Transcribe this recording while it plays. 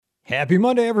Happy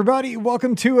Monday, everybody.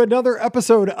 Welcome to another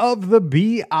episode of the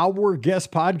Be Our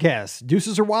Guest podcast.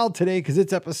 Deuces are wild today because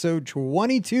it's episode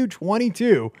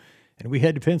 2222, and we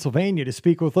head to Pennsylvania to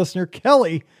speak with listener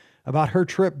Kelly about her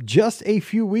trip just a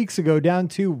few weeks ago down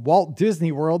to Walt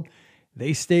Disney World.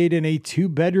 They stayed in a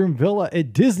 2-bedroom villa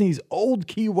at Disney's Old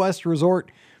Key West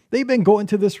Resort. They've been going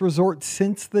to this resort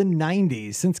since the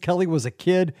 90s. Since Kelly was a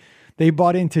kid, they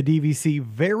bought into DVC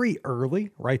very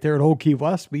early, right there at Old Key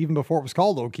West, even before it was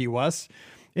called Old Key West,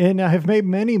 and have made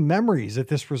many memories at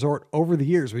this resort over the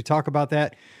years. We talk about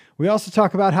that. We also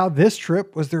talk about how this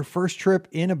trip was their first trip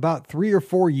in about 3 or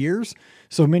 4 years.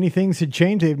 So many things had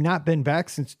changed. They've not been back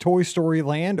since Toy Story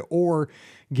Land or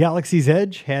Galaxy's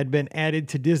Edge had been added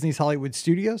to Disney's Hollywood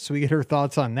Studios. So we get her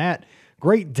thoughts on that.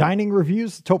 Great dining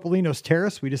reviews, Topolino's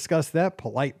Terrace. We discussed that.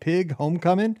 Polite Pig,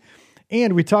 Homecoming.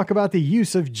 And we talk about the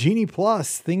use of Genie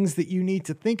Plus, things that you need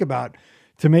to think about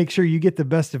to make sure you get the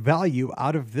best value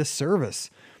out of this service.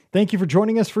 Thank you for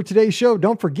joining us for today's show.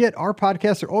 Don't forget, our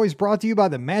podcasts are always brought to you by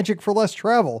the Magic for Less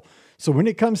Travel. So when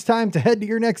it comes time to head to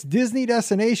your next Disney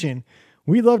destination,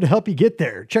 we'd love to help you get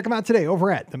there. Check them out today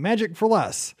over at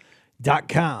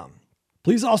themagicforless.com.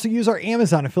 Please also use our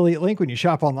Amazon affiliate link when you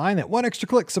shop online. That one extra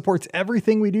click supports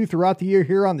everything we do throughout the year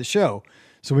here on the show.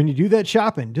 So when you do that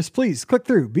shopping, just please click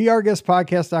through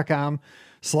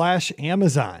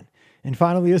beourguestpodcast.com/Amazon. And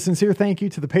finally, a sincere thank you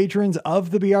to the patrons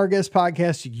of the Be Our Guest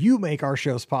podcast. You make our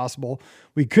shows possible.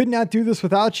 We could not do this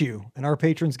without you. And our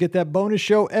patrons get that bonus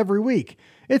show every week.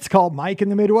 It's called Mike in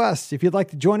the Midwest. If you'd like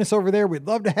to join us over there, we'd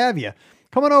love to have you.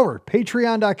 Come on over,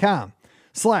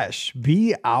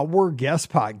 patreon.com/Be Our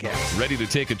Guest podcast. Ready to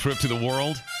take a trip to the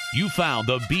world? You found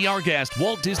the Be Our Guest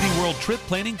Walt Disney World Trip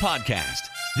Planning Podcast.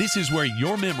 This is where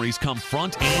your memories come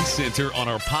front and center on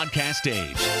our podcast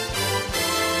stage.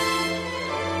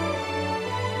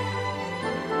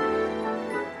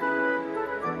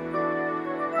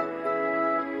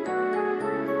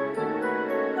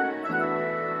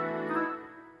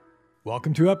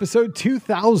 Welcome to episode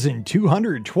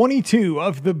 2222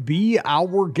 of the Be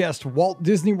Our Guest Walt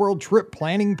Disney World Trip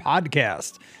Planning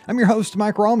Podcast. I'm your host,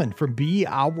 Mike Rallman from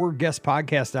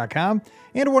BeOurGuestPodcast.com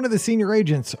and one of the senior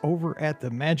agents over at the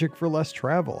Magic for Less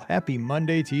Travel. Happy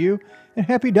Monday to you and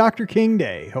happy Dr. King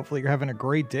Day. Hopefully you're having a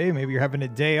great day. Maybe you're having a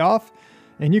day off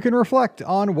and you can reflect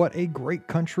on what a great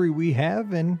country we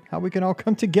have and how we can all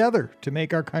come together to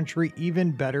make our country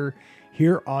even better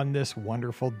here on this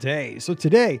wonderful day. So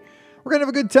today, we're going to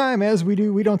have a good time as we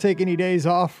do. We don't take any days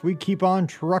off. We keep on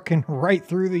trucking right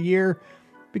through the year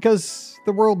because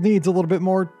the world needs a little bit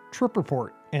more trip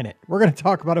report in it. We're going to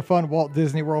talk about a fun Walt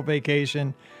Disney World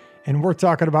vacation, and we're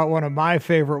talking about one of my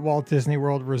favorite Walt Disney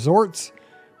World resorts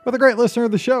with a great listener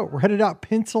of the show. We're headed out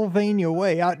Pennsylvania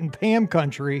way, out in Pam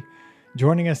country.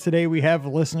 Joining us today, we have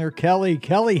listener Kelly.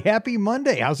 Kelly, happy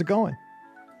Monday. How's it going?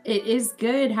 It is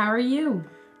good. How are you?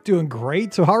 Doing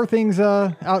great. So how are things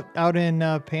out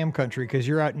in Pam country? Because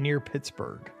you're out near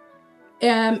Pittsburgh.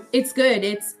 It's good.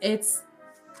 It's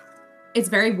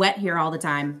very wet here all the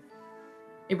time.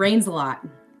 It rains a lot.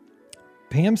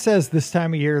 Pam says this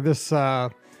time of year,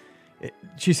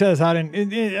 she says out in,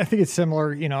 I think it's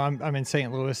similar. You know, I'm in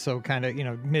St. Louis, so kind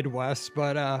of, Midwest,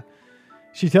 but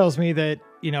she tells me that,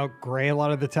 gray a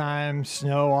lot of the time,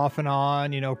 snow off and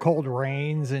on, cold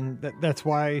rains. And that's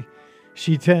why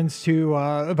she tends to,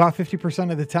 about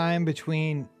 50% of the time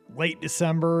between late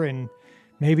December and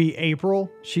maybe April,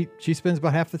 she spends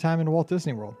about half the time in Walt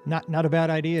Disney World. Not a bad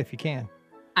idea if you can.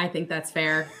 I think that's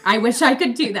fair. I wish I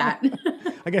could do that.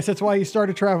 I guess that's why you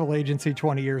started a travel agency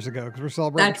 20 years ago, because we're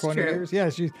celebrating That's 20 true. years. Yeah,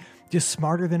 she's just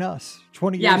smarter than us.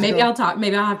 20 years Yeah, maybe ago. I'll talk.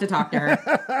 Maybe I'll have to talk to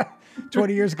her.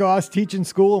 20 years ago, I was teaching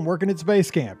school and working at space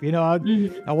camp.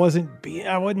 I wasn't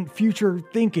future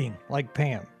thinking like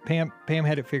Pam. Pam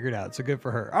had it figured out. So good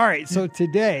for her. All right. So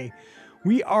today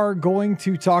we are going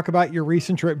to talk about your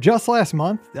recent trip just last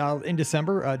month in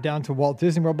December down to Walt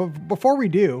Disney World. But before we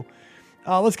do,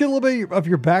 let's get a little bit of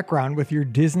your background with your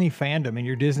Disney fandom and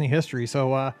your Disney history.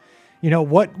 So,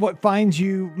 what finds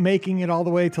you making it all the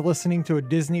way to listening to a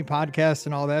Disney podcast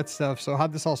and all that stuff? So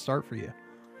how'd this all start for you?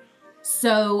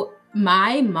 So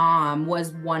my mom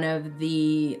was one of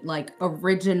the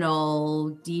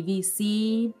original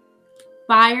DVC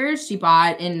buyers. She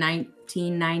bought in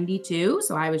 1992.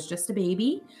 So I was just a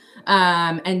baby.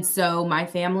 And so my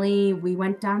family, we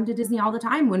went down to Disney all the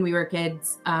time when we were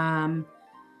kids, and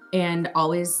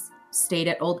always stayed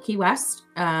at Old Key West.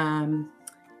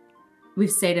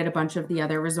 We've stayed at a bunch of the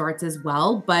other resorts as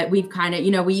well, but we've kind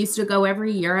of, we used to go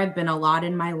every year. I've been a lot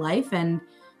in my life, and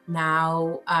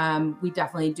now we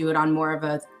definitely do it on more of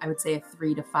I would say a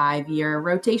 3 to 5 year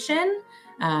rotation.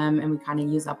 And we kind of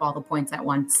use up all the points at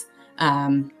once.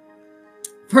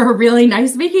 for a really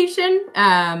nice vacation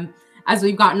as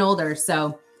we've gotten older.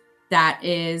 So that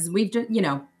is, we've just,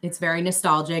 it's very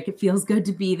nostalgic. It feels good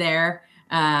to be there.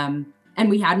 And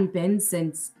we hadn't been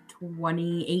since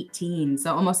 2018.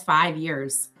 So almost 5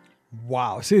 years.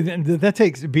 Wow. See, that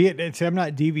takes, I'm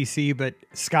not DVC, but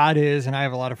Scott is, and I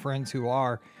have a lot of friends who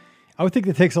are. I would think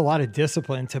it takes a lot of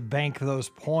discipline to bank those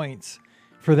points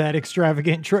for that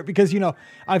extravagant trip because,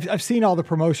 I've seen all the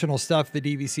promotional stuff the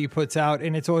DVC puts out,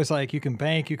 and it's always like you can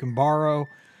bank, you can borrow.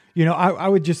 I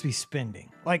would just be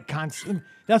spending like constant.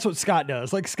 That's what Scott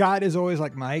does. Like Scott is always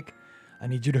like, Mike, I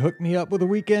need you to hook me up with a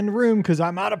weekend room because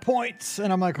I'm out of points.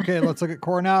 And I'm like, okay, let's look at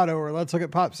Coronado or let's look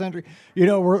at Pop Century.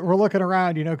 We're looking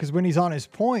around, because when he's on his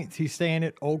points, he's staying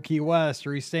at Old Key West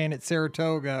or he's staying at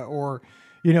Saratoga or,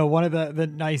 one of the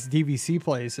nice DVC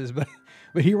places. But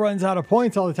he runs out of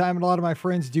points all the time. And a lot of my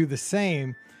friends do the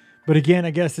same. But again,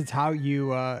 I guess it's how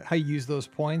you use those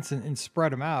points and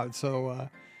spread them out. So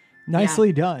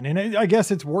nicely done. And I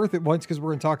guess it's worth it once because we're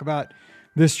going to talk about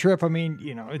this trip. I mean,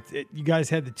 you guys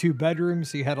had the 2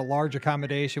 bedrooms, so you had a large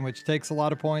accommodation, which takes a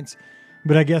lot of points,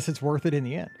 but I guess it's worth it in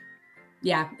the end.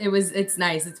 Yeah, it's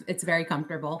nice. It's very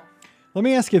comfortable. Let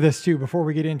me ask you this too, before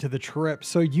we get into the trip.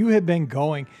 So you had been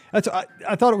going, I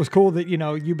thought it was cool that,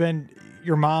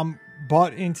 your mom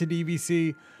bought into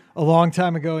DVC a long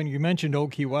time ago. And you mentioned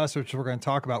Old Key West, which we're going to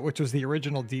talk about, which was the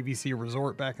original DVC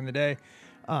resort back in the day.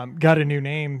 Got a new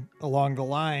name along the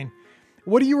line.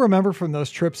 What do you remember from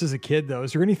those trips as a kid, though?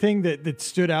 Is there anything that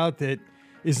stood out that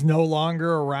is no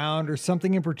longer around or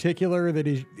something in particular that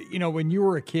is, when you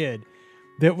were a kid,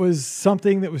 that was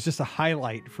something that was just a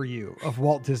highlight for you of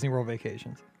Walt Disney World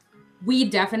vacations?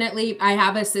 I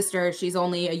have a sister. She's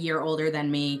only a year older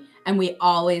than me. And we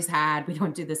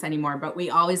don't do this anymore, but we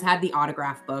always had the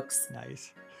autograph books.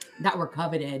 Nice. That were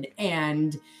coveted.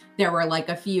 And there were like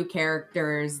a few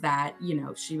characters that,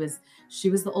 she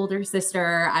was the older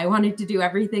sister. I wanted to do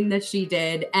everything that she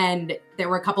did. And there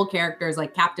were a couple characters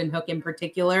like Captain Hook in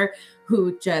particular,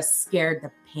 who just scared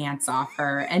the pants off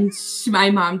her. And my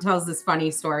mom tells this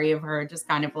funny story of her just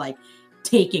kind of like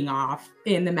taking off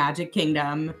in the Magic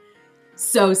Kingdom,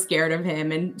 so scared of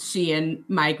him. And she and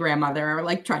my grandmother are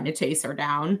like trying to chase her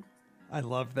down. I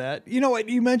love that. You know what?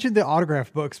 You mentioned the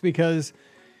autograph books because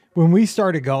when we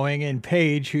started going, and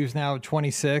Paige, who's now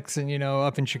 26 and,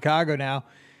 up in Chicago now,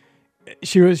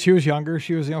 she was younger.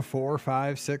 She was, 4,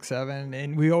 5, 6, 7.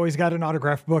 And we always got an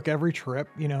autograph book every trip,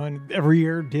 and every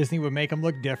year Disney would make them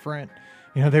look different.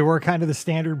 They were kind of the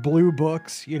standard blue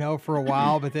books, for a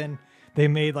while, but then they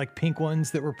made like pink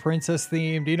ones that were princess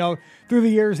themed, through the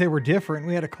years they were different.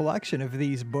 We had a collection of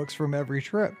these books from every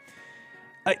trip.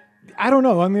 I don't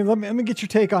know. I mean, let me get your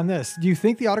take on this. Do you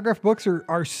think the autograph books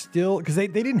are still, because they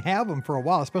didn't have them for a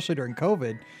while, especially during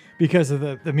COVID, because of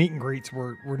the meet and greets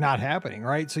were not happening,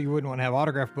 right? So you wouldn't want to have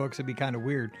autograph books. It'd be kind of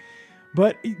weird.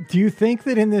 But do you think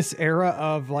that in this era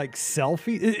of like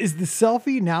selfie, is the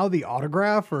selfie now the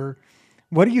autograph, or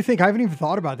what do you think? I haven't even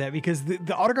thought about that because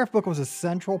the autograph book was a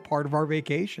central part of our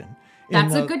vacation.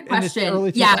 That's a good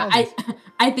question. Yeah,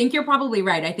 I think you're probably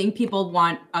right. I think people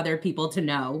want other people to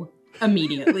know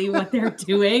immediately what they're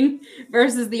doing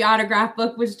versus the autograph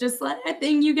book was just like a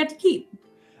thing you get to keep.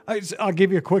 I'll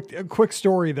give you a quick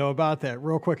story though about that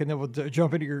real quick, and then we'll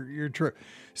jump into your trip.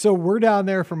 So we're down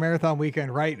there for marathon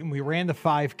weekend, right? And we ran the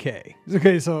 5K.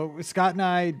 Okay. So Scott and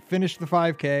I finished the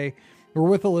 5K. We're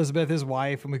with Elizabeth, his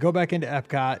wife, and we go back into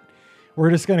Epcot.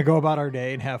 We're just going to go about our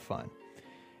day and have fun.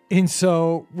 And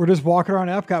so we're just walking around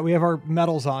Epcot. We have our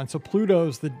medals on. So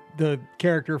Pluto's the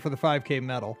character for the 5K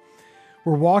medal.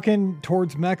 We're walking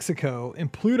towards Mexico,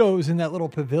 and Pluto's in that little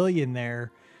pavilion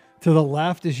there to the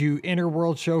left as you enter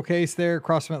World Showcase there,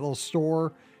 across from that little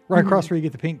store, right across where you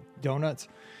get the pink donuts.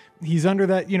 He's under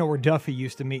that, where Duffy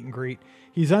used to meet and greet.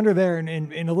 He's under there,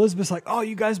 and Elizabeth's like, oh,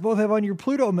 you guys both have on your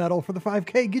Pluto medal for the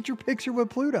 5K. Get your picture with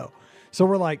Pluto. So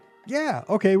we're like, yeah,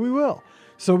 okay, we will.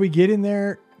 So we get in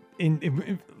there,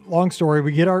 long story,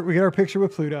 we get our picture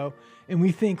with Pluto, and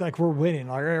we think like we're winning.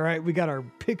 Like, all right, we got our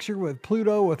picture with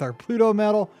Pluto, with our Pluto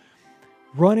medal.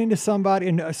 Run into somebody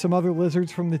and some other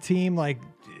lizards from the team, like,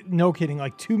 no kidding,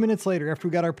 like 2 minutes later after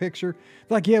we got our picture,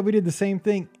 like, yeah, we did the same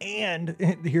thing. And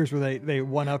here's where they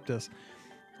one-upped us.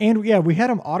 And yeah, we had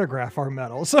them autograph our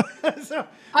medal. So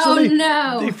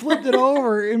they flipped it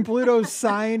over and Pluto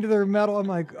signed their medal. I'm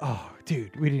like, oh,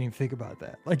 dude, we didn't even think about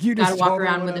that. Like, you just gotta walk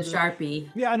around with a Sharpie.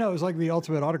 Yeah, I know. It was like the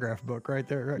ultimate autograph book right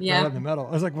there. Right on the medal.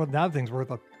 I was like, well, that thing's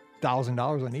worth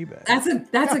 $1,000 on eBay. That's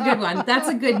a good one. That's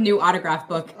a good new autograph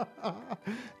book.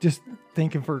 Just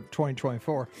thinking for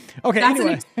 2024. Okay,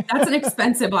 that's an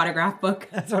expensive autograph book.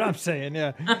 That's what I'm saying.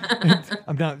 Yeah,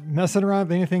 I'm not messing around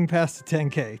with anything past the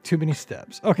 10K. Too many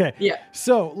steps. Okay. Yeah.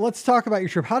 So let's talk about your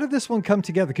trip. How did this one come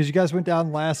together? Because you guys went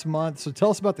down last month. So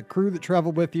tell us about the crew that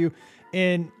traveled with you,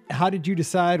 and how did you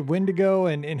decide when to go,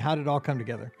 and how did it all come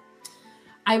together?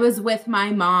 I was with my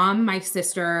mom, my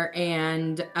sister,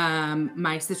 and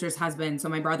my sister's husband, so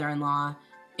my brother-in-law.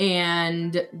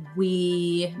 And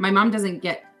my mom doesn't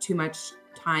get too much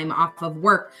time off of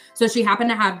work. So she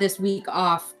happened to have this week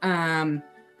off.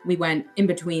 We went in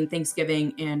between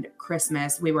Thanksgiving and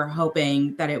Christmas. We were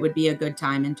hoping that it would be a good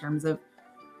time in terms of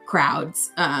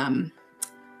crowds.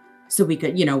 So we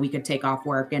could take off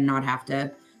work and not have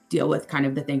to deal with kind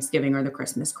of the Thanksgiving or the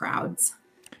Christmas crowds.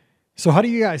 So how do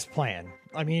you guys plan?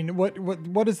 I mean,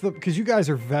 what is because you guys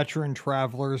are veteran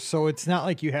travelers, so it's not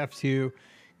like you have to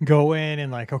go in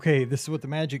and like, okay, this is what the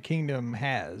Magic Kingdom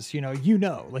has.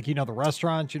 The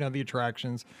restaurants, the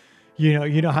attractions,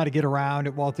 you know how to get around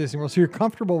at Walt Disney World. So you're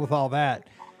comfortable with all that.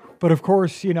 But of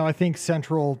course, I think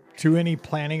central to any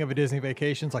planning of a Disney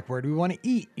vacation is like, where do we want to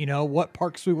eat? What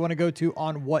parks do we want to go to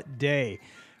on what day?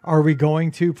 Are we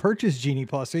going to purchase Genie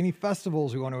Plus? Any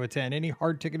festivals we want to attend? Any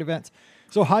hard ticket events?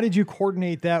 So how did you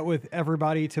coordinate that with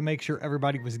everybody to make sure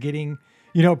everybody was getting,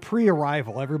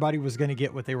 pre-arrival, everybody was going to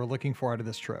get what they were looking for out of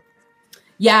this trip?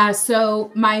 Yeah.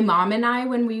 So my mom and I,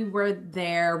 when we were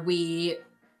there, we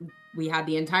had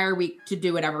the entire week to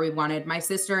do whatever we wanted. My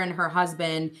sister and her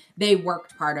husband, they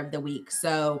worked part of the week.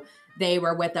 So they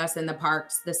were with us in the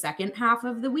parks the second half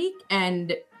of the week,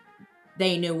 and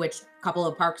they knew which couple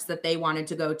of parks that they wanted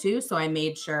to go to. So I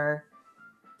made sure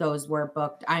those were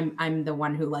booked. I'm the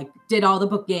one who did all the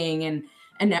booking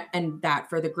and that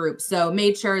for the group. So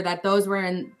made sure that those were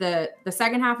in the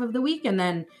second half of the week. And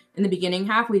then in the beginning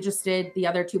half, we just did the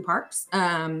other two parks.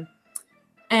 And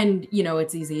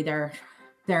it's easy. They're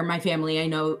my family. I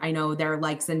know their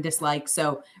likes and dislikes.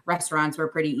 So restaurants were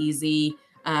pretty easy.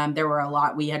 There were a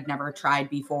lot we had never tried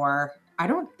before. I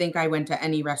don't think I went to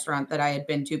any restaurant that I had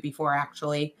been to before,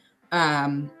 actually.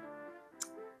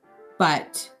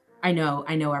 But I know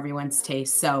everyone's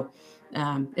taste. So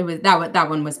it was that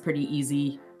one was pretty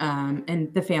easy.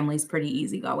 And the family's pretty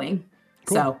easygoing.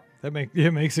 Cool. So it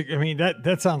makes it. I mean,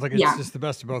 that sounds like it's just the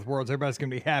best of both worlds. Everybody's gonna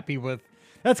be happy with.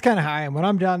 That's kind of how I am when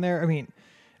I'm down there. I mean,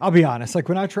 I'll be honest. Like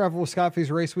when I travel with Scott for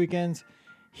these race weekends,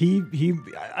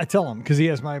 I tell him, because he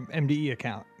has my MDE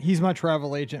account. He's my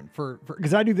travel agent for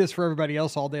because I do this for everybody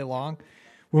else all day long.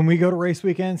 When we go to race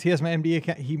weekends, he has my MDE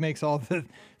account. He makes all the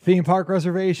theme park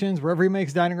reservations. Wherever he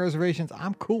makes dining reservations,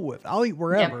 I'm cool with. I'll eat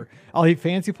wherever. Yep. I'll eat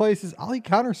fancy places. I'll eat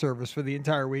counter service for the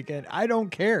entire weekend. I don't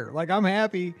care. I'm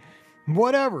happy.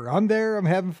 Whatever. I'm there. I'm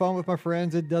having fun with my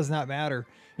friends. It does not matter.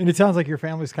 And it sounds like your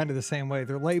family's kind of the same way.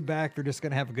 They're laid back. They're just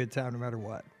going to have a good time no matter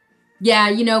what.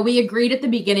 Yeah, we agreed at the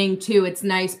beginning too. It's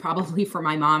nice probably for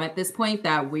my mom at this point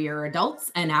that we are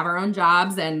adults and have our own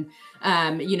jobs, and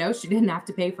she didn't have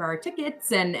to pay for our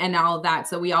tickets and all of that.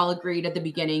 So we all agreed at the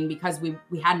beginning because we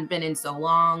hadn't been in so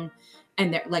long,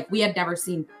 and we had never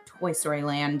seen Toy Story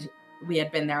Land. We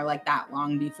had been there that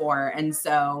long before, and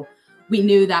so we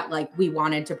knew that we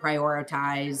wanted to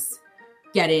prioritize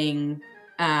getting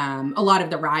a lot of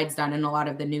the rides done and a lot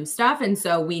of the new stuff. And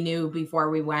so we knew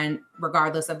before we went,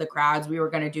 regardless of the crowds, we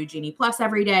were going to do Genie Plus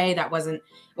every day. That wasn't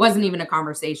even a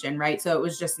conversation, right? So it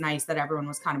was just nice that everyone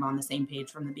was kind of on the same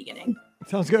page from the beginning.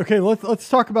 Sounds good. Okay, let's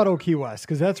talk about Old Key West,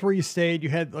 because that's where you stayed. You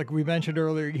had, like we mentioned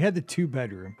earlier, you had the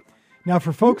 2-bedroom. Now,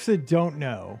 for folks that don't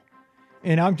know,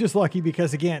 and I'm just lucky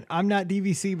because, again, I'm not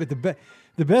DVC, but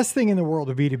the best thing in the world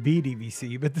would be to be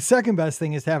DVC. But the second best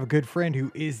thing is to have a good friend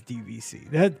who is DVC.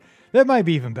 That might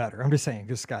be even better. I'm just saying,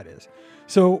 because Scott is.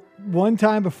 So one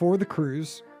time before the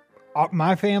cruise,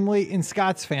 my family and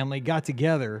Scott's family got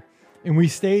together, and we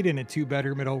stayed in a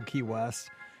 2-bedroom at Old Key West.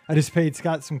 I just paid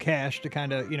Scott some cash to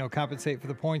kind of, compensate for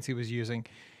the points he was using.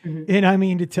 Mm-hmm. And I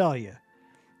mean to tell you,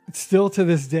 still to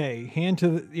this day, hand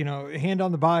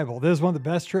on the Bible, this is one of the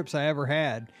best trips I ever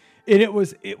had. And it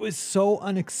was so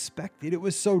unexpected. It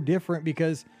was so different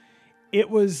because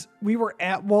we were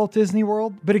at Walt Disney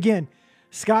World, but again,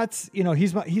 Scott's,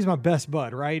 he's my best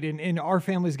bud, right? And our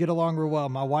families get along real well.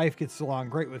 My wife gets along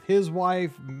great with his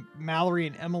wife. Mallory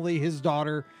and Emily, his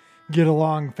daughter, get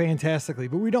along fantastically.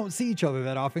 But we don't see each other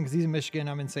that often because he's in Michigan,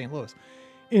 I'm in St. Louis.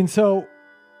 And so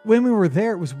when we were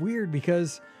there, it was weird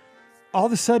because all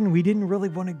of a sudden we didn't really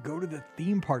want to go to the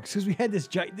theme parks because we had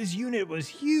this unit was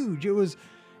huge. It was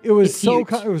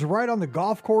right on the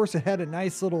golf course. It had a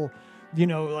nice little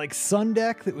like sun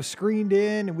deck that was screened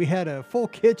in, and we had a full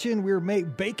kitchen. We were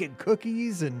baking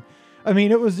cookies, and I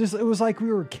mean, it was like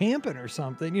we were camping or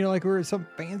something, like we were at some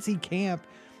fancy camp,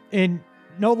 and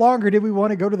no longer did we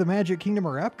want to go to the Magic Kingdom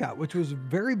or Epcot, which was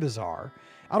very bizarre.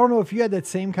 I don't know if you had that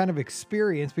same kind of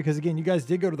experience, because again, you guys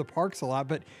did go to the parks a lot,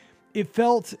 but it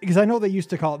felt, because I know they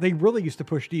really used to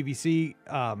push DVC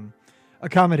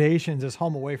accommodations as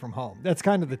home away from home. That's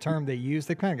kind of the term they use.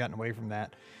 They've kind of gotten away from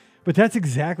that, but that's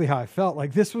exactly how I felt.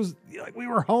 Like this was like, we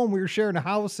were home, we were sharing a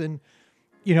house, and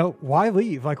why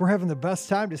leave? Like we're having the best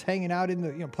time just hanging out in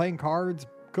the, playing cards,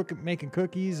 cooking, making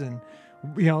cookies, and,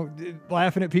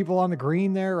 laughing at people on the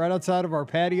green there right outside of our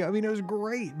patio. I mean, it was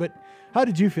great, but how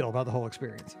did you feel about the whole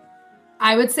experience?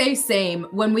 I would say same.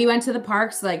 When we went to the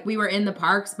parks, like we were in the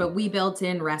parks, but we built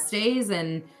in rest days,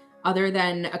 and other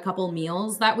than a couple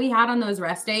meals that we had on those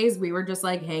rest days, we were just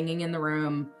like hanging in the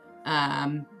room.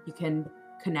 You can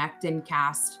connect and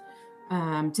cast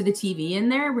to the TV in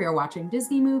there. We were watching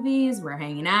Disney movies. We're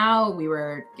hanging out. We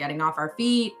were getting off our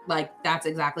feet. Like that's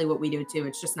exactly what we do too.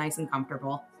 It's just nice and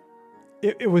comfortable.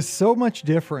 It was so much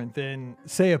different than,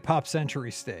 say, a Pop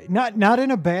Century stay. Not in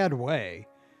a bad way,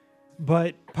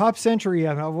 but Pop Century,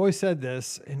 I've always said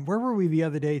this, and where were we the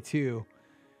other day too,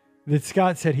 that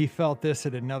Scott said he felt this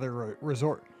at another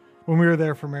resort when we were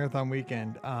there for Marathon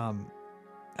Weekend. I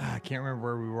can't remember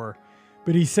where we were,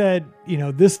 but he said,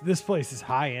 this place is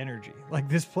high energy. Like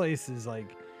this place is like,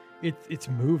 it's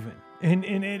moving,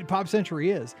 and Pop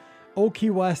Century is. Old Key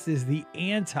West is the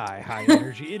anti-high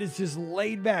energy. It is just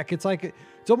laid back. It's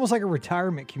almost like a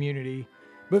retirement community,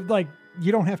 but like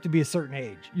you don't have to be a certain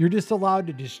age. You're just allowed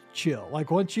to just chill.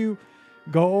 Like once you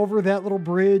go over that little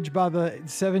bridge by the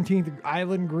 17th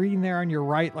Island Green there on your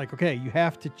right, like, okay, you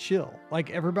have to chill. Like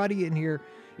everybody in here,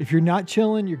 if you're not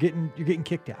chilling, you're getting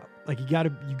kicked out. Like you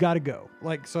gotta go.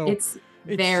 Like, so it's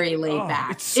very laid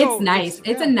back. It's nice.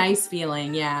 It's a nice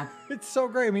feeling. Yeah. It's so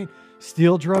great. I mean,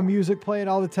 steel drum music playing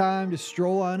all the time. Just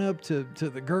stroll on up to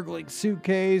the Gurgling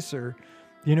Suitcase, or,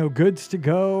 goods to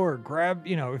go, or grab,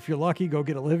 if you're lucky, go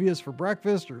get Olivia's for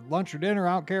breakfast or lunch or dinner.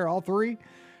 I don't care, all three.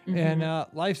 Mm-hmm. And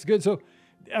life's good. So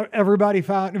everybody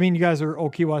found, you guys are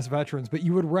Old Key West veterans, but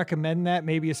you would recommend that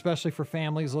maybe, especially for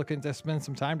families looking to spend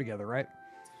some time together, right?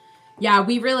 Yeah,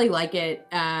 we really like it.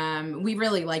 We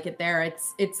really like it there.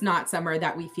 It's not somewhere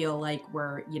that we feel like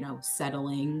we're,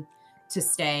 settling to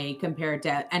stay compared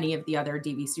to any of the other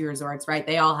DVC resorts, right?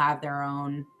 They all have their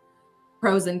own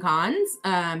pros and cons.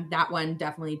 That one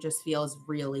definitely just feels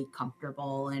really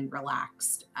comfortable and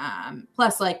relaxed.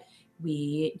 Plus, like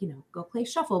we, go play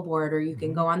shuffleboard, or you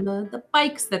can go on the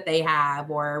bikes that they have,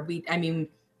 or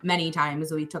many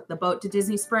times we took the boat to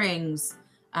Disney Springs.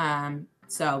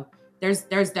 So there's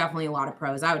definitely a lot of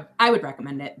pros. I would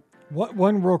recommend it.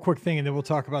 One real quick thing, and then we'll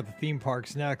talk about the theme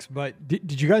parks next, but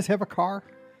did you guys have a car?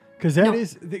 Because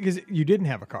because you didn't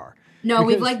have a car. No,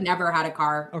 we've never had a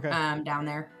car down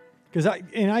there. Because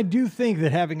I do think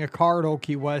that having a car at Old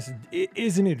Key West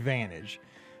is an advantage,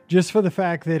 just for the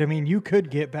fact that, you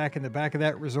could get back in the back of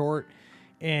that resort,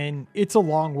 and it's a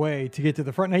long way to get to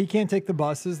the front. Now, you can't take the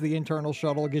buses, the internal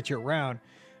shuttle will get you around,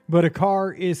 but a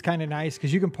car is kind of nice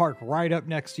because you can park right up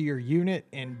next to your unit,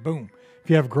 and boom,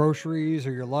 if you have groceries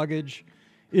or your luggage,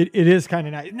 it is kind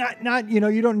of nice. Not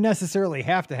you don't necessarily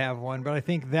have to have one, but I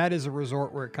think that is a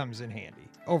resort where it comes in handy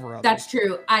over others. That's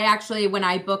true. I actually, when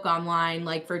I book online,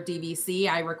 like for DVC,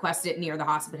 I request it near the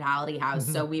hospitality house.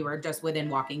 Mm-hmm. So we were just within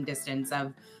walking distance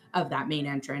of that main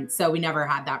entrance. So we never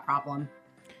had that problem.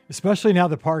 Especially now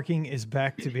the parking is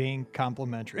back to being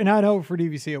complimentary. And I know for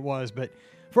DVC it was, but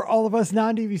for all of us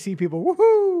non-DVC people,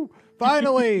 woohoo!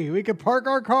 Finally, we could park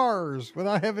our cars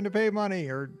without having to pay money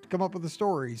or come up with a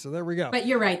story. So there we go. But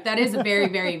you're right. That is a very,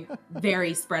 very,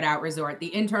 very spread out resort.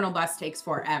 The internal bus takes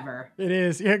forever. It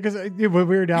is. Yeah, because when we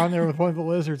were down there with one of the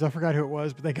lizards, I forgot who it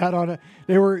was, but they got on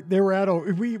we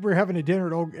were having a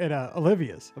dinner at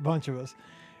Olivia's, a bunch of us,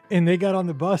 and they got on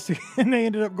the bus and they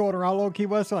ended up going around Old Key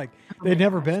West. Like they'd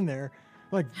never been there.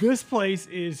 Like, this place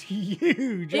is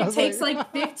huge. It takes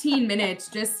like 15 minutes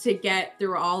just to get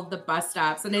through all the bus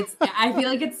stops. And I feel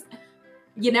like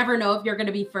you never know if you're going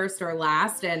to be first or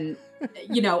last. And,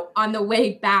 on the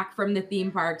way back from the theme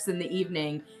parks in the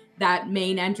evening, that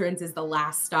main entrance is the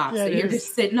last stop. Yeah, so you're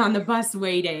just sitting on the bus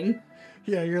waiting.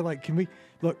 Yeah, you're like,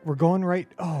 look, we're going right.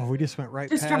 Oh, we just went right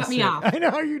past it. Just drop me off. I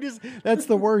know, that's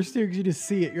the worst too, because you just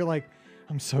see it. You're like,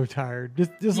 I'm so tired.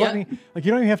 Just let me, like,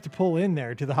 you don't even have to pull in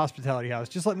there to the hospitality house.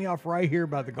 Just let me off right here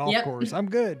by the golf course. I'm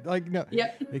good. Like, no,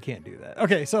 they can't do that.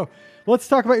 Okay. So let's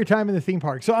talk about your time in the theme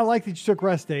park. So I like that you took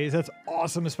rest days. That's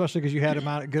awesome, especially because you had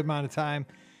a good amount of time.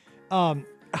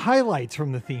 Highlights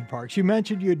from the theme parks. You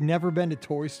mentioned you had never been to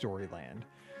Toy Story Land.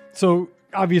 So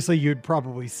obviously you'd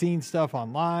probably seen stuff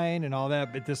online and all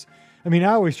that, but I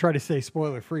always try to stay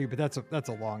spoiler free, but that's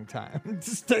a long time to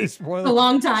stay spoiler. A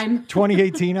long time.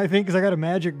 2018, I think, because I got a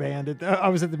Magic Band. I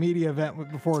was at the media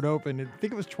event before it opened. I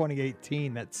think it was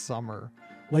 2018, that summer,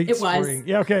 late spring.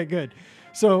 Yeah. Okay. Good.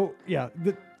 So yeah,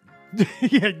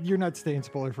 yeah, you're not staying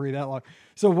spoiler free that long.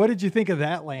 So what did you think of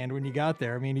that land when you got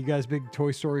there? I mean, you guys big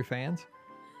Toy Story fans?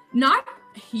 Not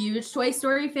huge Toy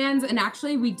Story fans, and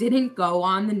actually, we didn't go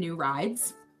on the new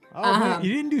rides. Oh, man,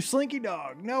 you didn't do Slinky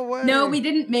Dog? No way. No, we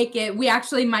didn't make it. We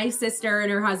actually, my sister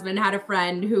and her husband had a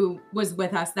friend who was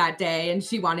with us that day, and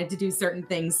she wanted to do certain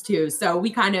things too. So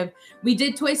we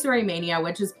did Toy Story Mania,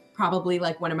 which is probably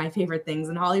like one of my favorite things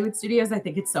in Hollywood Studios. I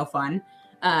think it's so fun.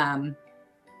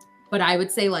 But I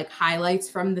would say like highlights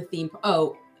from the theme.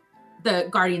 Oh, the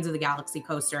Guardians of the Galaxy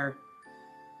coaster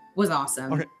was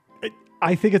awesome. Okay.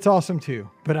 I think it's awesome too,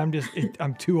 but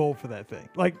I'm too old for that thing.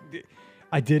 Like,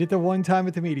 I did it the one time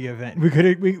at the media event.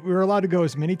 We were allowed to go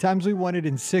as many times we wanted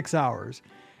in 6 hours.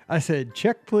 I said,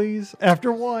 check please.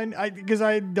 After one, because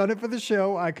I had done it for the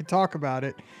show, I could talk about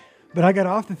it, but I got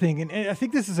off the thing. And I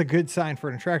think this is a good sign for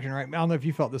an attraction, right? I don't know if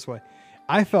you felt this way.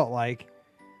 I felt like,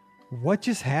 what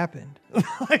just happened?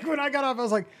 Like when I got off, I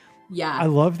was like, yeah, I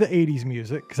love the 80s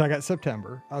music because I got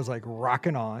September. I was like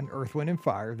rocking on Earth, Wind, and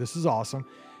Fire. This is awesome.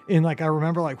 And like, I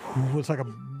remember like, it's like a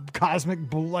cosmic,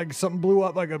 like something blew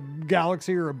up like a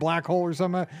galaxy or a black hole or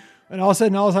something. And all of a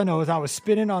sudden, all I know is I was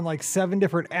spinning on like 7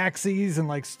 different axes and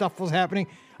like stuff was happening.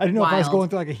 I didn't know if I was going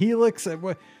through like a helix.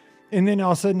 And then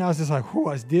all of a sudden I was just like, I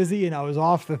was dizzy and I was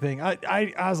off the thing.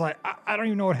 I was like, I don't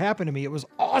even know what happened to me. It was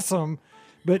awesome,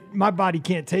 but my body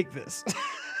can't take this.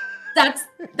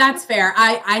 That's fair.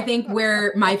 I think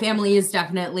where my family is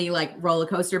definitely like roller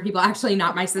coaster people. Actually,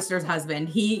 not my sister's husband.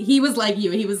 He was like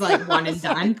you. He was like one and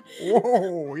done.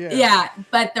 Whoa, yeah. Yeah,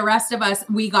 but the rest of us,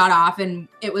 we got off, and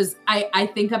it was. I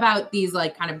think about these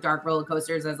like kind of dark roller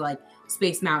coasters as like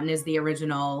Space Mountain is the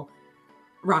original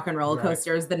rock and roller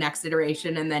coaster is the next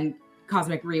iteration, and then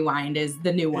Cosmic Rewind is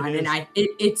the new one. And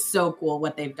it's so cool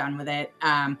what they've done with it.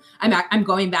 I'm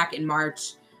going back in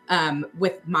March.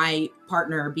 With my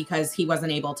partner because he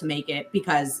wasn't able to make it,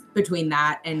 because between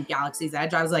that and Galaxy's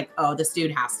Edge, I was like, oh, this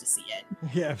dude has to see it.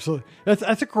 Yeah, absolutely.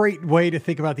 That's a great way to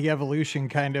think about the evolution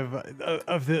kind of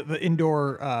the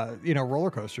indoor,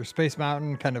 roller coaster. Space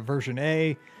Mountain kind of version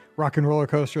A, rock and roller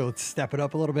coaster. Let's step it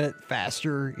up a little bit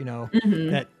faster,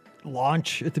 that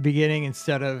launch at the beginning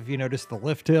instead of, just the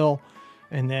lift hill.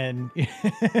 And then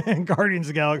Guardians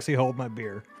of the Galaxy, hold my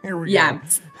beer. Here we go.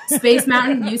 Space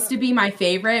Mountain used to be my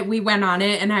favorite. We went on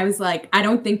it and I was like, I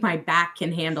don't think my back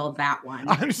can handle that one.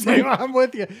 I'm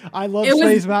with you. I love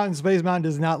Space Mountain. Space Mountain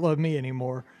does not love me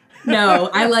anymore. No,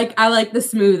 I like the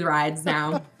smooth rides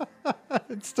now.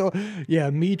 It's still,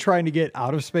 me trying to get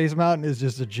out of Space Mountain is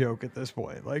just a joke at this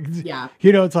point. Like,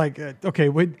 it's like, okay,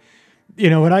 when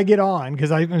I get on,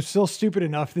 because I'm still stupid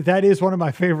enough that is one of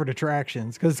my favorite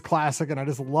attractions because it's classic and I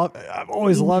just love it. I've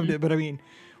always loved it. But I mean,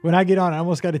 when I get on, I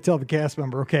almost got to tell the cast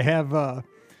member, okay, have the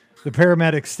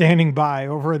paramedics standing by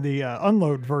over in the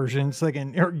unload version. It's like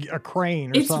a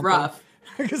crane or something. It's rough.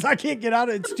 Because I can't get out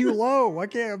of it. It's too low. I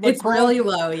can't. It's really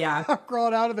low, yeah. I'm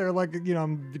crawling out of there like,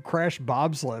 I'm crashed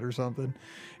bobsled or something.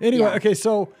 Anyway, okay,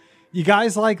 so you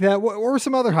guys like that? What were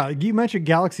some other highlights? You mentioned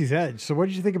Galaxy's Edge. So what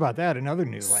did you think about that? Another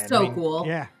new land. So cool.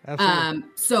 Yeah, absolutely.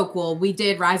 So cool. We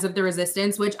did Rise of the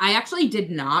Resistance, which I actually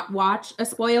did not watch a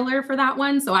spoiler for that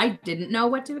one. So I didn't know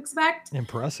what to expect.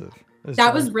 Impressive.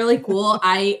 That was really cool.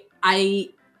 I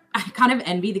kind of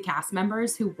envy the cast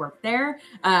members who work there,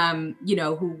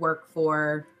 who work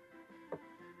for...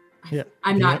 Yeah,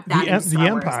 I'm not that the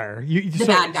Empire. The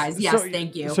bad guys. Yes,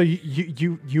 thank you. So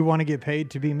you want to get paid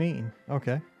to be mean?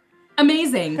 Okay.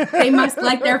 Amazing. They must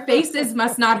their faces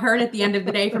must not hurt at the end of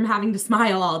the day from having to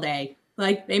smile all day.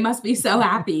 Like they must be so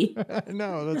happy.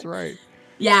 No, that's right.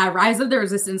 Yeah, Rise of the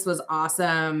Resistance was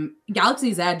awesome.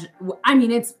 Galaxy's Edge. I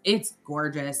mean, it's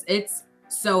gorgeous. It's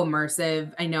so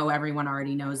immersive. I know everyone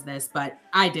already knows this, but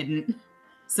I didn't.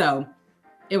 So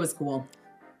it was cool.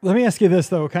 Let me ask you this,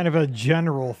 though, kind of a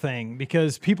general thing,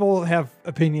 because people have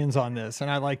opinions on this,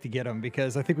 and I like to get them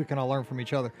because I think we can all learn from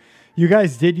each other. You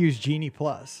guys did use Genie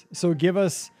Plus. So give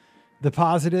us the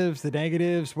positives, the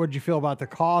negatives. What did you feel about the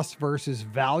cost versus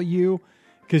value?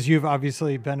 Because you've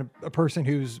obviously been a person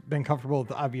who's been comfortable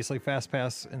with, obviously,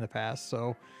 FastPass in the past.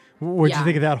 So what did you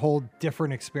think of that whole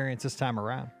different experience this time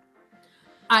around?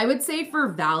 I would say for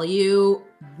value,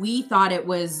 we thought it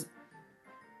was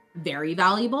very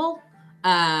valuable.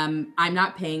 I'm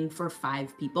not paying for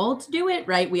 5 people to do it,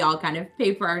 right? We all kind of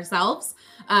pay for ourselves.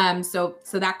 So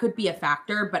that could be a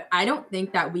factor, but I don't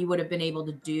think that we would have been able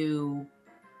to do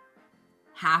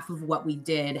half of what we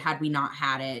did had we not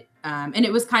had it. And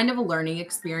it was kind of a learning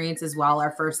experience as well.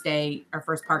 Our first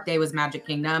park day was Magic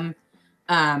Kingdom.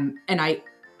 And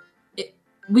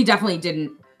we definitely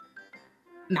didn't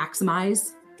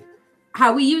maximize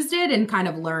how we used it and kind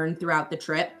of learned throughout the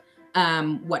trip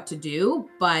what to do.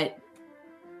 But,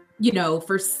 you know,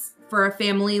 for a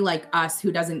family like us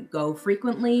who doesn't go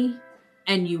frequently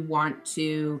and you want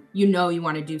to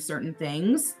do certain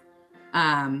things,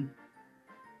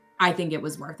 I think it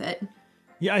was worth it.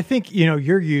 Yeah, I think, you know,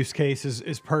 your use case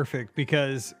is perfect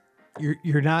because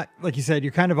you're not, like you said,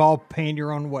 you're kind of all paying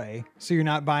your own way. So you're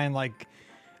not buying like,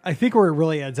 I think where it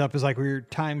really adds up is like where you're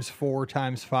 ×4,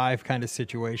 ×5 kind of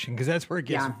situation, because that's where it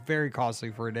gets very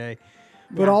costly for a day.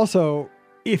 But also,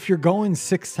 if you're going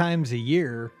 6 times a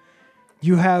year,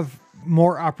 you have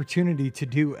more opportunity to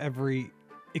do every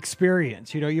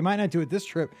experience. You know, you might not do it this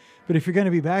trip, but if you're going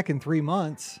to be back in 3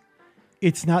 months,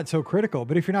 it's not so critical.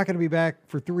 But if you're not going to be back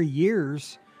for 3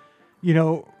 years, you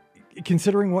know,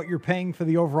 considering what you're paying for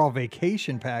the overall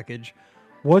vacation package,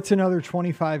 what's another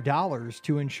 $25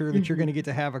 to ensure that you're going to get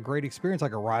to have a great experience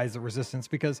like a Rise of Resistance?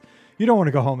 Because you don't want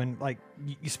to go home and like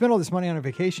you spend all this money on a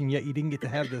vacation, yet you didn't get to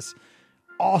have this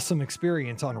awesome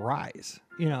experience on Rise,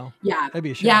 you know? Yeah. That'd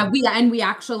be a shame. Yeah. We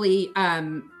actually,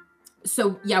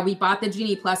 we bought the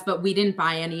Genie Plus, but we didn't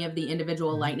buy any of the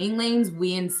individual lightning lanes.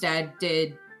 We instead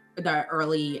did the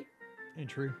early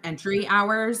entry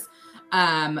hours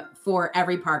for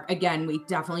every park. Again, we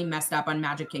definitely messed up on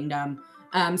Magic Kingdom.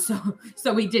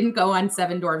 So we didn't go on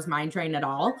Seven Dwarfs Mine Train at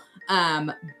all.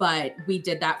 But we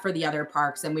did that for the other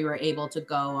parks, and we were able to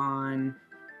go on,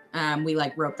 we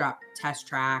like Rope Drop Test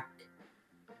Track,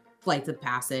 Flights of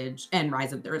Passage, and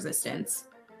Rise of the Resistance.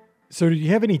 So did you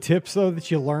have any tips though that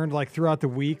you learned like throughout the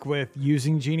week with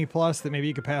using Genie Plus that maybe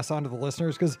you could pass on to the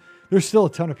listeners? Because there's still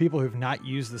a ton of people who've not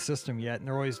used the system yet.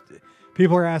 And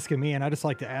people are asking me, and I just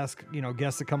like to ask, you know,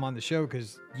 guests to come on the show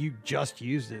because you just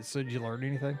used it. So did you learn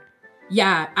anything?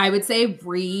 Yeah, I would say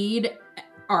read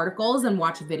articles and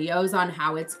watch videos on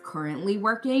how it's currently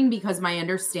working, because my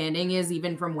understanding is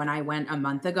even from when I went a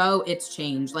month ago, it's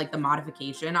changed. Like the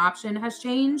modification option has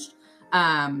changed.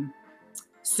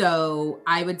 So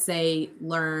I would say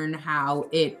learn how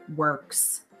it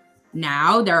works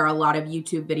now. There are a lot of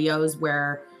YouTube videos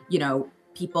where, you know,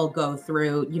 people go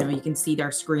through, you know, you can see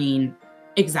their screen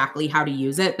exactly how to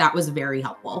use it. That was very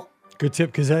helpful. Good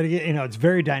tip, because you know, it's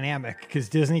very dynamic because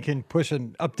Disney can push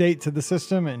an update to the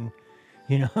system and,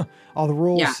 you know, all the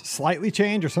rules slightly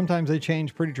change, or sometimes they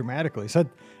change pretty dramatically. So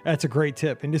that's a great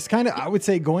tip. And just kind of, I would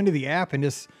say, go into the app and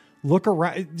just look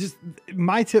around. Just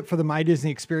my tip for the My Disney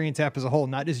Experience app as a whole,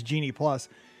 not just Genie Plus,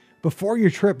 before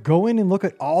your trip, go in and look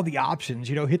at all the options.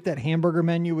 You know, hit that hamburger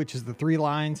menu, which is the 3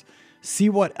 lines. See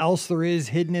what else there is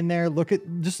hidden in there.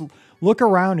 Just look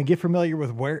around and get familiar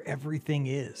with where everything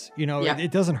is. You know,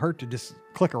 it doesn't hurt to just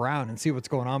click around and see what's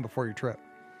going on before your trip.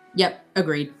 Yep.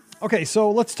 Agreed. Okay. So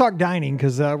let's talk dining,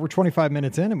 because we're 25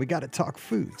 minutes in and we got to talk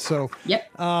food. So,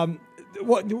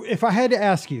 what if I had to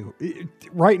ask you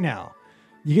right now,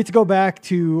 you get to go back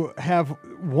to have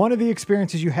one of the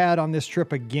experiences you had on this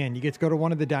trip again. You get to go to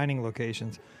one of the dining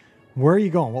locations. Where are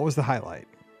you going? What was the highlight?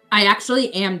 I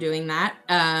actually am doing that.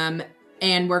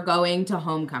 And we're going to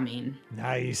Homecoming.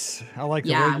 Nice. I like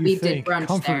the way you think. Did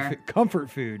brunch there.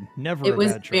 Comfort food. Never It a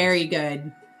was bad choice. very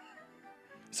good.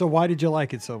 So why did you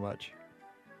like it so much?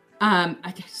 I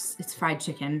guess it's fried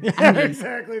chicken. Yeah,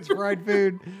 exactly. It's fried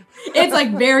food. It's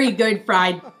like very good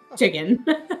fried chicken.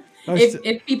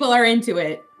 If people are into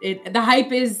it, the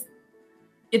hype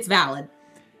it's valid.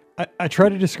 I try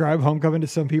to describe Homecoming to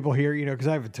some people here, you know, because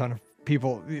I have a ton of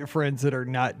friends that are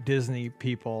not Disney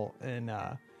people, and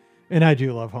I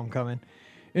do love Homecoming.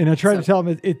 And I try to tell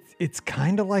them it's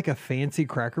kind of like a fancy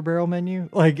Cracker Barrel menu.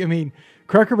 Like, I mean,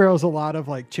 Cracker Barrel is a lot of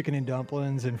like chicken and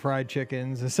dumplings and fried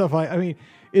chickens and stuff I mean,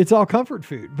 it's all comfort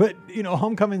food, but you know,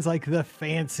 Homecoming's like the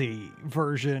fancy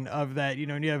version of that, you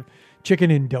know, and you have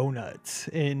chicken and donuts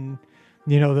and,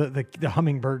 you know, the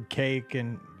hummingbird cake.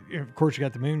 And of course you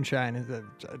got the moonshine. And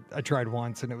I tried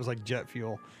once and it was like jet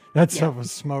fuel. That stuff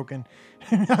was smoking.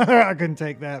 I couldn't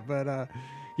take that, but,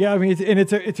 yeah, I mean,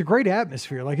 it's a great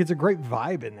atmosphere. Like, it's a great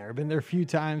vibe in there. I've been there a few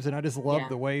times, and I just love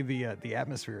the way the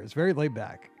atmosphere is. Very laid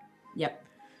back. Yep.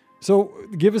 So,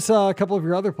 give us a couple of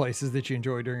your other places that you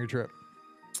enjoyed during your trip.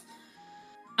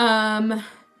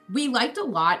 We liked a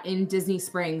lot in Disney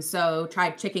Springs. So,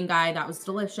 tried Chicken Guy. That was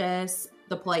delicious.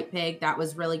 The Polite Pig. That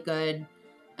was really good.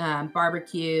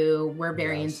 Barbecue. We're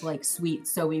very into like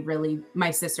sweets. So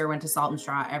my sister went to Salt and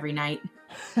Straw every night.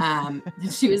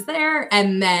 She was there.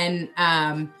 And then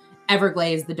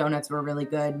Everglades, the donuts were really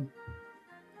good.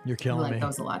 You're killing like me.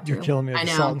 those a lot too. You're killing me with I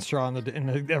the know. salt and straw and the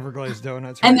Everglazed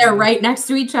donuts. And they're now. right next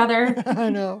to each other. I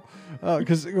know.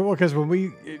 Because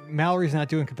when Mallory's not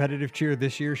doing competitive cheer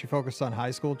this year, she focused on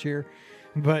high school cheer.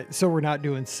 But so we're not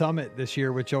doing Summit this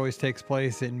year, which always takes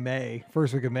place in May,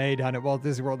 first week of May down at Walt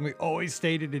Disney World. And we always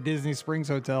stayed at a Disney Springs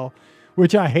hotel,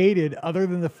 which I hated other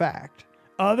than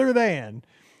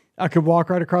I could walk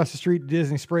right across the street to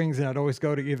Disney Springs and I'd always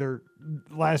go to either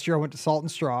last year I went to Salt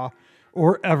and Straw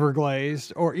or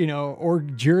Everglazed or, or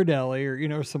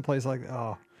Ghirardelli or, someplace like,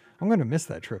 oh, I'm going to miss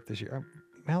that trip this year.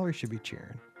 Mallory should be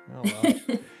cheering. Oh,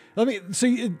 well.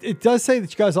 It does say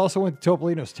that you guys also went to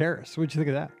Topolino's Terrace. What'd you think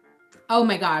of that? Oh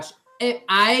my gosh.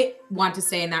 I want to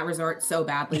stay in that resort so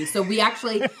badly. So we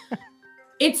actually,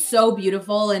 it's so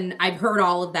beautiful. And I've heard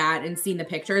all of that and seen the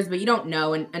pictures, but you don't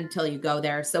know until you go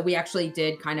there. So we actually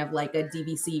did kind of like a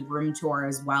DVC room tour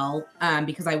as well,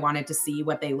 because I wanted to see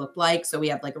what they looked like. So we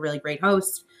had like a really great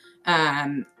host,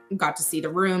 got to see the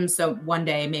room. So one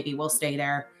day maybe we'll stay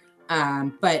there.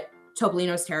 But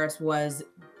Topolino's Terrace was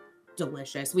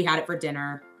delicious. We had it for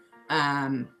dinner.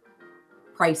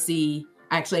 Pricey.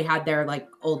 I actually had their like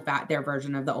their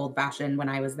version of the old fashioned when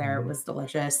I was there. It was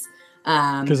delicious.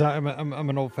 Because I'm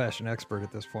an old fashioned expert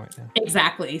at this point. Yeah.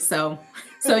 Exactly. So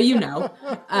but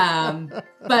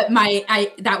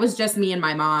that was just me and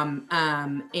my mom.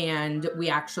 And we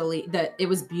actually, it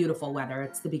was beautiful weather.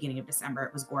 It's the beginning of December.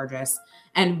 It was gorgeous.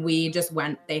 And we just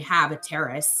they have a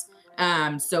terrace.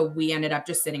 So we ended up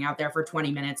just sitting out there for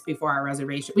 20 minutes before our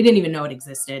reservation. We didn't even know it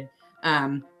existed.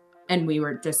 And we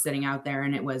were just sitting out there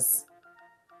and it was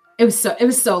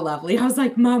so lovely. I was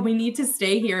like, Mom, we need to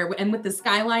stay here. And with the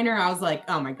Skyliner, I was like,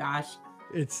 oh my gosh.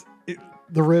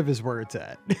 The Riv is where it's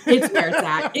at. It's where it's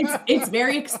at. It's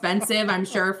very expensive, I'm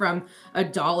sure, from a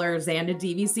dollars and a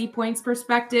DVC points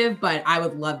perspective, but I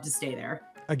would love to stay there.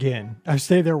 Again, I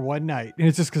stayed there one night, and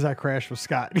it's just because I crashed with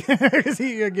Scott. Because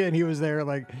he was there.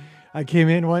 Like, I came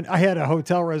in I had a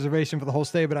hotel reservation for the whole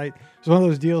stay, but it was one of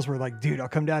those deals where like, dude, I'll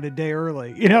come down a day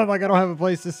early. Like I don't have a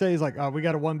place to stay. He's like, oh, we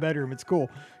got a 1-bedroom. It's cool.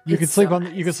 You can sleep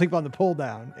you can sleep on the pull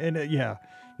down. And yeah,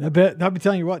 I'll be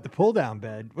telling you what, the pull down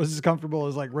bed was as comfortable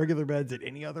as like regular beds at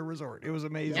any other resort. It was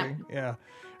amazing. Yeah.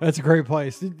 That's a great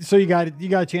place. So you got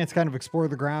a chance to kind of explore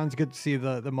the grounds, get to see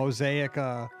the mosaic,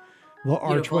 little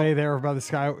archway there by the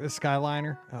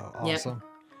Skyliner. Oh, awesome.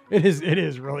 Yep. It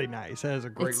is really nice. It is a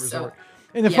great resort.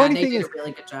 And the funny thing is, a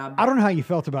really good job. I don't know how you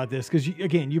felt about this because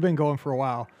you've been going for a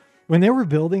while. When they were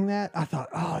building that, I thought,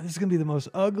 oh, this is gonna be the most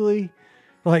ugly,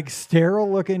 like sterile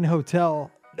looking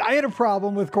hotel. I had a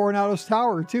problem with Coronado's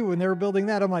Tower too when they were building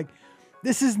that. I'm like,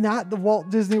 this is not the Walt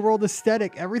Disney World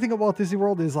aesthetic. Everything at Walt Disney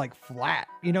World is like flat.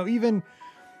 Even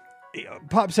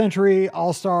Pop Century,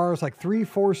 All Stars, like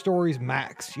 3-4 stories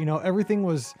max. Everything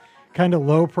was kind of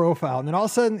low profile. And then all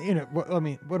of a sudden, what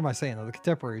am I saying though? The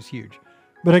Contemporary is huge.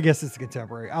 But I guess it's the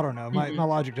Contemporary. I don't know. My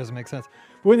logic doesn't make sense.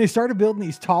 But when they started building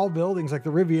these tall buildings like the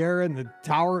Riviera and the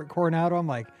Tower at Coronado, I'm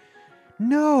like,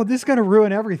 no, this is going to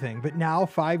ruin everything. But now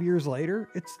 5 years later,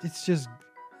 it's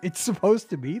supposed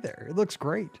to be there. It looks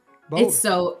great. Both. It's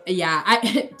so, yeah.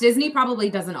 Disney probably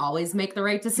doesn't always make the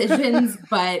right decisions,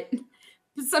 but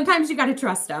sometimes you got to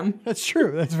trust them. That's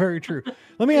true. That's very true.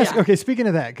 Let me ask, okay, speaking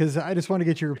of that, because I just want to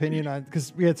get your opinion on,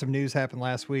 because we had some news happen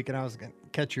last week and I was going to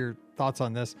catch your thoughts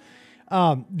on this.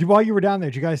 While you were down there,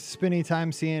 did you guys spend any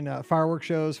time seeing fireworks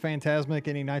shows, Fantasmic,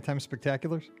 any nighttime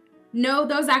spectaculars? No,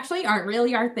 those actually aren't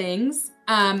really our things.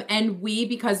 And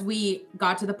because we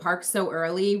got to the park so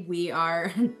early,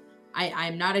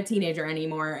 I'm not a teenager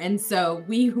anymore. And so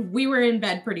we were in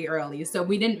bed pretty early. So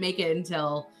we didn't make it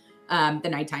until the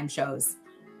nighttime shows.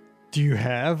 Do you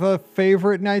have a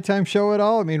favorite nighttime show at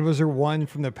all? I mean, was there one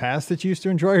from the past that you used to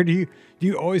enjoy, or do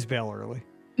you always bail early?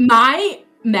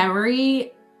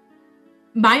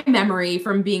 My memory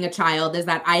from being a child is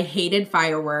that I hated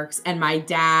fireworks, and my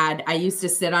dad, I used to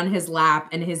sit on his lap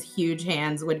and his huge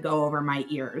hands would go over my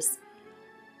ears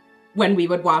when we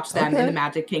would watch them in the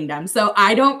Magic Kingdom. So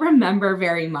I don't remember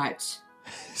very much.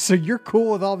 So you're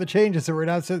cool with all the changes that were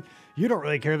announced. So you don't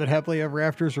really care that Happily Ever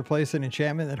After is replacing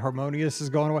Enchantment, that Harmonious is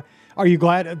going away. Are you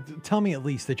glad? Tell me at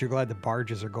least that you're glad the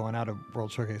barges are going out of World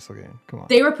Showcase again. Come on.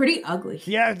 They were pretty ugly.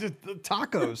 Yeah, the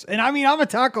tacos. And I mean, I'm a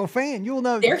taco fan. You'll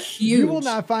know. They're huge. You will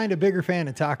not find a bigger fan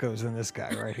of tacos than this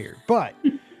guy right here. But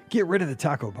get rid of the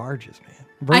taco barges, man.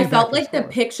 I felt like the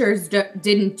pictures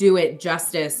didn't do it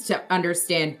justice to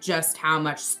understand just how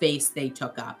much space they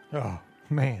took up. Oh,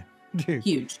 man. Dude.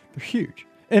 Huge. They're huge.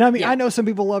 And I mean, I know some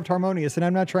people loved Harmonious, and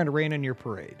I'm not trying to rain on your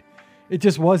parade. It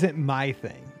just wasn't my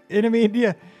thing. And I mean,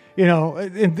 yeah,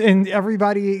 and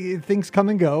everybody, things come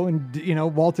and go.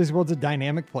 And, Walt Disney World's a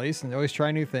dynamic place, and they always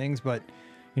try new things. But,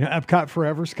 Epcot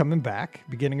Forever's coming back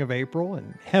beginning of April,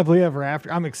 and Happily Ever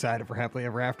After. I'm excited for Happily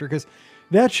Ever After because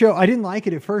that show, I didn't like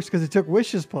it at first because it took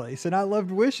Wish's place, and I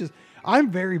loved Wish's.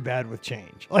 I'm very bad with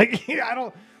change. Like,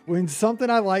 when something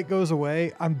I like goes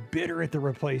away, I'm bitter at the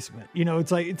replacement.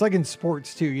 It's like in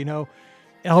sports too,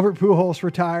 Albert Pujols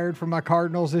retired from my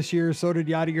Cardinals this year. So did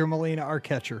Yadier Molina, our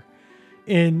catcher.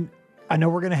 And I know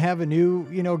we're going to have a new,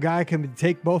 guy come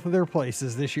take both of their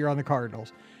places this year on the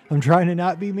Cardinals. I'm trying to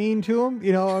not be mean to them.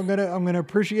 I'm going to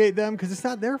appreciate them because it's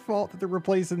not their fault that they're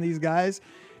replacing these guys.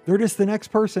 They're just the next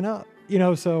person up,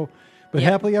 but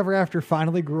Happily Ever After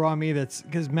finally grew on me. That's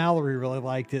because Mallory really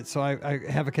liked it. So I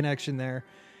have a connection there.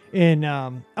 And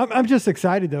I'm just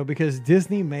excited though, because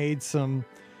Disney made some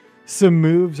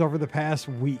moves over the past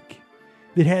week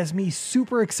that has me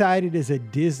super excited as a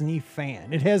Disney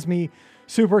fan. It has me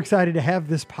super excited to have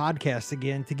this podcast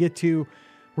again, to get to,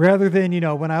 rather than,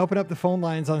 when I open up the phone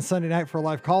lines on Sunday night for a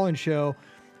live call-in show,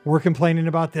 we're complaining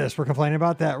about this, we're complaining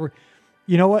about that.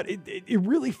 It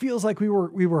really feels like we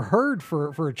were heard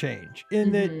for a change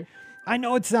in that. I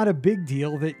know it's not a big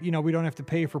deal that, we don't have to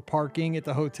pay for parking at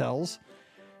the hotels,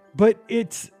 but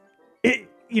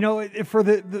for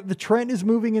the trend is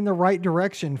moving in the right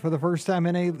direction for the first time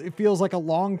it feels like a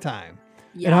long time.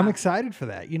 Yeah. And I'm excited for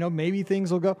that. Maybe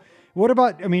things will go. What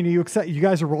about, are you excited? You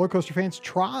guys are roller coaster fans?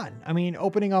 Tron,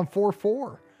 opening on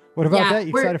 4/4. What about that?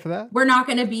 You excited for that? We're not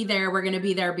going to be there. We're going to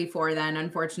be there before then,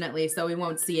 unfortunately. So we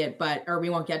won't see it, or we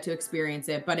won't get to experience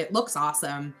it, but it looks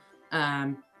awesome.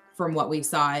 From what we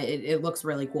saw, it looks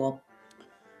really cool.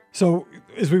 So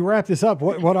as we wrap this up,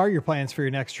 what are your plans for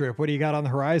your next trip? What do you got on the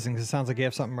horizon? Because it sounds like you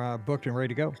have something booked and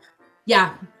ready to go.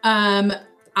 Yeah.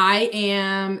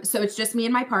 So it's just me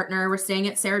and my partner. We're staying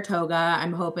at Saratoga.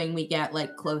 I'm hoping we get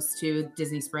close to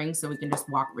Disney Springs so we can just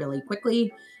walk really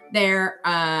quickly there.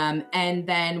 And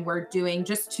then we're doing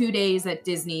just 2 days at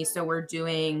Disney. So we're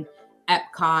doing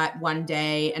Epcot one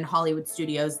day and Hollywood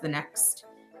Studios the next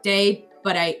day.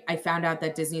 But I found out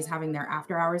that Disney's having their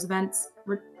after hours events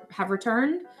have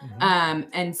returned.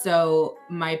 And so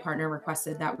my partner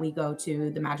requested that we go to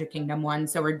the Magic Kingdom one.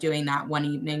 So we're doing that one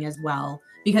evening as well,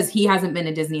 because he hasn't been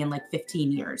to Disney in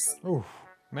 15 years. Oh,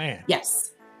 man.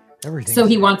 Yes. Everything. So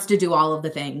he wants to do all of the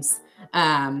things.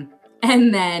 And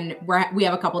then we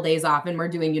have a couple days off and we're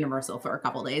doing Universal for a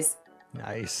couple days.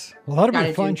 Nice. Well, that'll be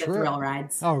a fun trip. Thrill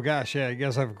rides. Oh gosh. Yeah. You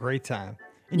guys have a great time.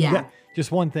 And yeah. You got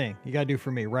just one thing you got to do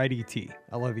for me, ride ET.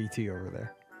 I love ET over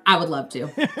there. I would love to.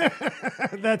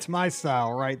 That's my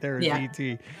style right there is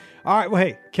ET. All right. Well,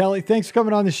 hey, Kelly, thanks for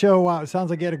coming on the show. Wow, it sounds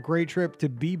like you had a great trip. To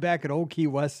be back at Old Key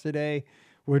West today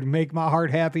would make my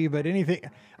heart happy, but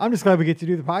I'm just glad we get to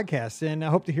do the podcast, and I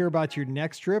hope to hear about your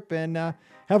next trip, and have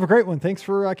a great one. Thanks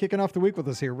for kicking off the week with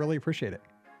us here. Really appreciate it.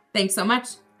 Thanks so much.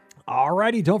 All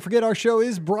righty. Don't forget, our show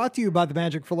is brought to you by the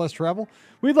Magic for Less Travel.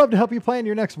 We'd love to help you plan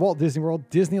your next Walt Disney World,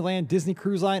 Disneyland, Disney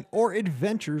Cruise Line, or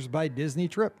Adventures by Disney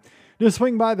trip. Just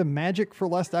swing by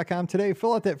themagicforless.com today.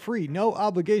 Fill out that free, no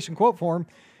obligation quote form.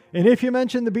 And if you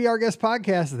mention the Be Our Guest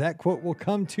podcast, that quote will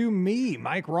come to me,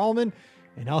 Mike Rallman,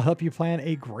 and I'll help you plan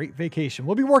a great vacation.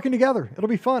 We'll be working together. It'll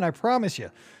be fun, I promise you.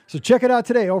 So check it out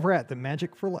today over at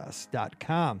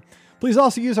themagicforless.com. Please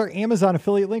also use our Amazon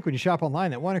affiliate link when you shop online.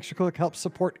 That one extra click helps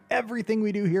support everything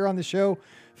we do here on the show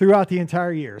throughout the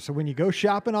entire year. So when you go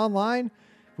shopping online,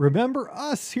 remember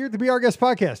us here at the Be Our Guest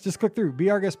podcast. Just click through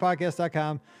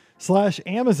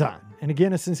beourguestpodcast.com/Amazon. And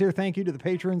again, a sincere thank you to the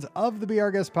patrons of the Be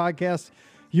Our Guest podcast.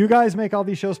 You guys make all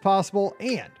these shows possible,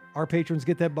 and our patrons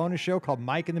get that bonus show called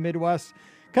Mike in the Midwest,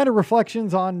 kind of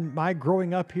reflections on my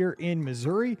growing up here in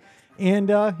Missouri,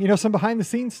 and some behind the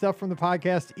scenes stuff from the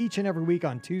podcast each and every week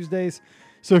on Tuesdays.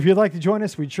 So if you'd like to join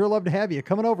us, we'd sure love to have you.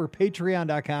 Coming over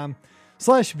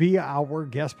patreon.com/Be Our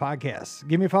Guest Podcast.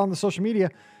 Give me a follow on the social media.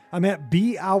 I'm at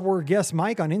Be Our Guest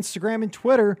Mike on Instagram and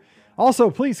Twitter. Also,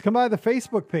 please come by the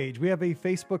Facebook page. We have a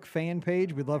Facebook fan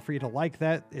page. We'd love for you to like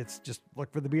that. It's just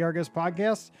look for the Be Our Guest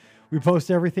podcast. We post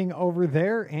everything over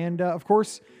there. And of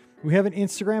course, we have an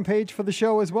Instagram page for the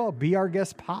show as well. Be Our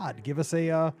Guest Pod. Give us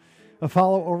a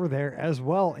follow over there as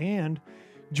well. And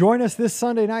join us this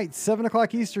Sunday night, 7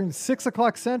 o'clock Eastern, 6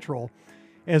 o'clock Central,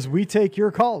 as we take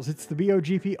your calls. It's the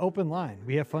BOGP open line.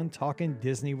 We have fun talking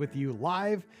Disney with you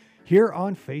live here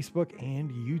on Facebook and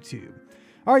YouTube.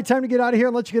 All right, time to get out of here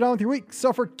and let you get on with your week.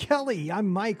 So for Kelly, I'm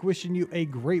Mike, wishing you a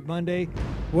great Monday.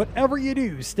 Whatever you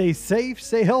do, stay safe,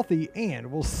 stay healthy,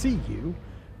 and we'll see you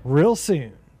real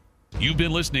soon. You've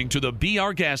been listening to the Be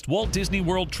Our Guest Walt Disney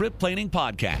World Trip Planning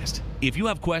Podcast. If you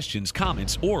have questions,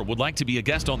 comments, or would like to be a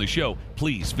guest on the show,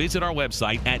 please visit our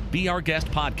website at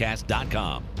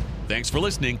beourguestpodcast.com. Thanks for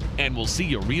listening, and we'll see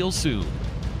you real soon.